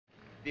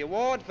The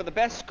award for the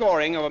best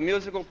scoring of a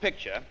musical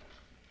picture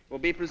will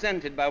be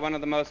presented by one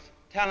of the most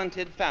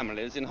talented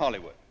families in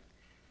Hollywood.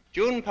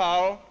 June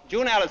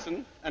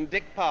Allison, and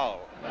Dick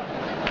Powell.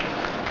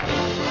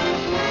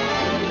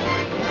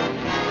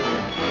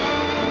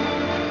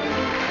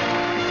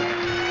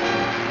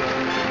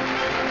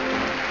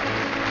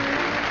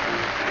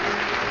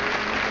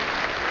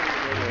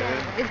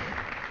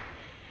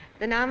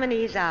 The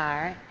nominees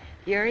are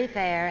Yuri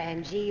Fair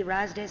and G.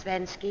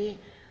 Rozdesvensky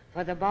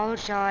for the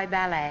Bolshoi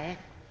Ballet,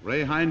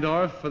 Ray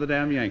Heindorf for the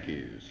Damn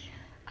Yankees,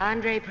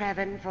 Andre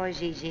Previn for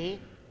Gigi,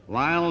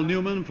 Lyle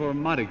Newman for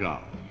Mardi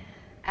Gras,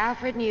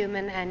 Alfred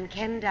Newman and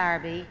Ken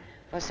Darby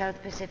for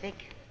South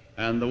Pacific.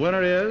 and the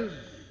winner is...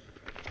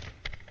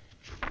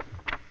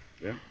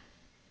 Yeah.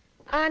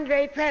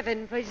 Andre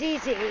Previn for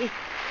Gigi.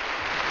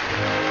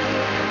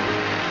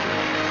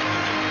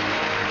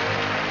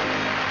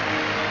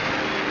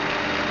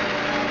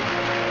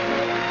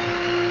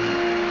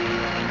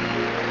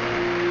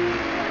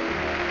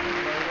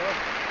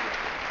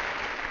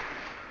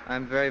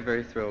 I'm very,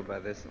 very thrilled by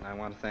this, and I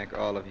want to thank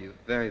all of you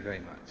very,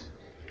 very much.